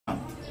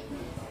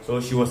So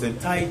she was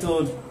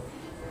entitled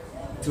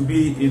to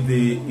be in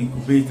the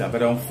incubator,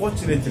 but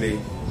unfortunately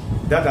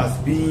that has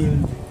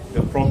been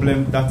the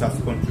problem that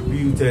has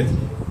contributed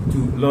to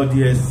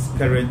Lodia's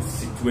current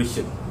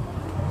situation.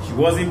 She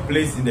wasn't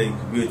placed in the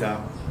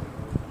incubator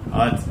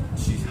and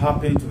she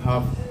happened to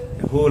have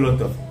a whole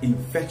lot of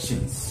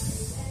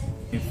infections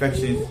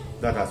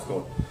that has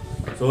got.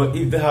 So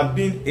if there had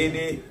been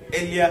any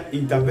earlier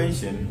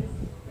intervention,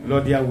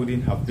 Lodia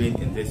wouldn't have been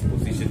in this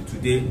position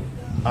today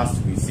as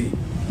we see.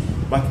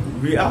 But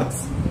we act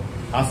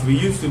as we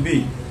used to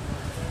be,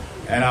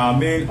 and our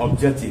main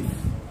objective,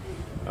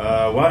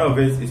 one of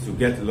it is to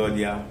get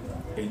Lodia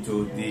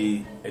into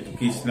the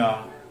educational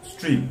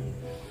stream.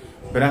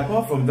 But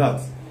apart from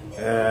that,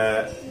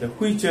 the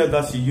wheelchair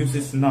that she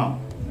uses now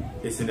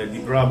is in a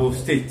deplorable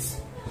state.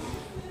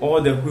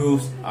 All the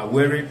wheels are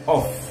wearing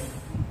off,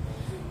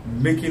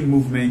 making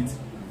movement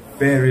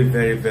very,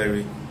 very,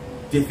 very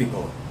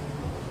difficult.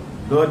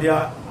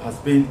 Lodia has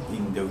been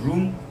in the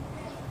room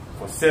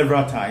for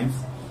several times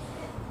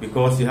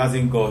because she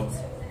hasn't got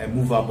a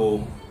movable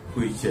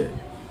wheelchair.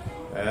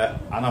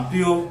 An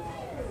appeal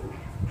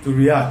to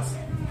Riyadh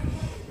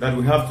that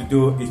we have to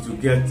do is to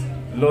get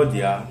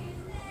Lodia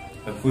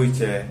a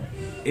wheelchair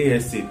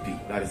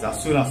ASAP, that is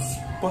as soon as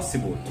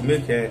possible, to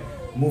make her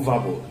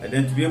movable and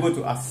then to be able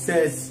to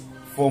access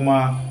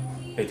formal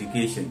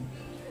education.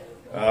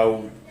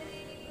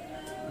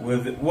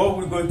 With what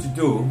we're going to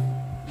do,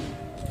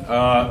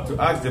 to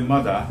ask the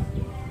mother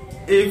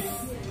if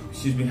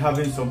she's been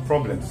having some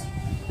problems.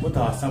 What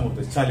are some of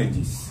the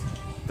challenges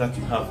that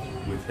you have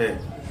with her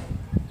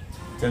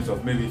in terms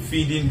of maybe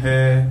feeding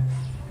her,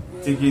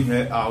 taking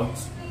her out?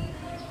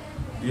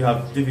 Do you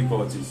have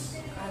difficulties?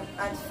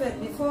 At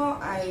first, before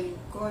I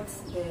got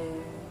the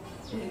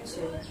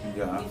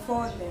wheelchair,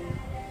 before then,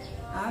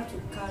 I have to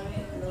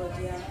carry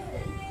Lodia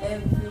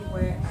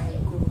everywhere I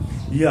go.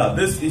 Yeah,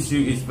 this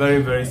issue is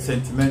very, very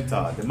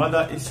sentimental. The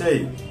mother is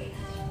saying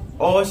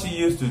all she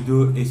used to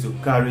do is to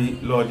carry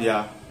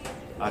Lodia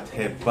at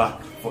her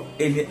back for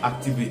any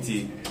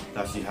activity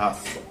that she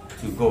has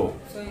to go.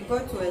 So it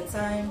got to a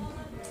time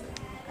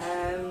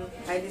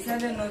I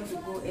decided not to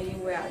go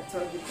anywhere at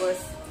all,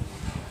 because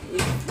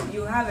if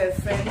you have a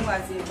friend who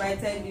has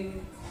invited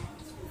you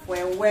for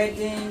a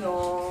wedding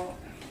or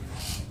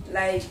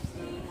like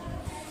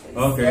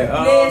a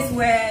place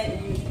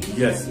where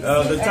yes,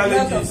 the a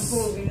challenge lot of is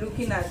people will be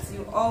looking at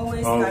you,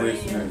 always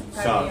carrying you.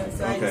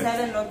 So I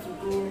decided not to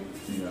go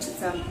to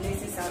some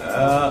places at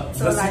all.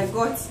 So I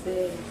got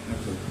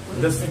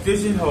the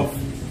situation of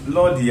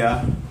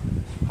Lodia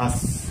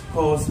has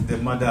caused the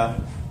mother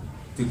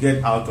to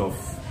get out of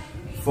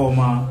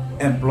formal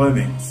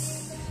employment.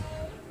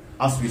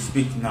 As we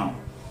speak now,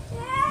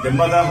 the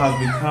mother has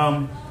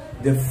become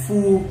the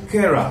full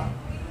carer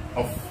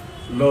of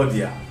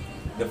Lodia,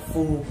 the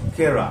full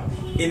carer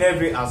in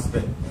every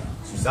aspect.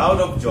 She's out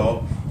of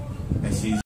job and she's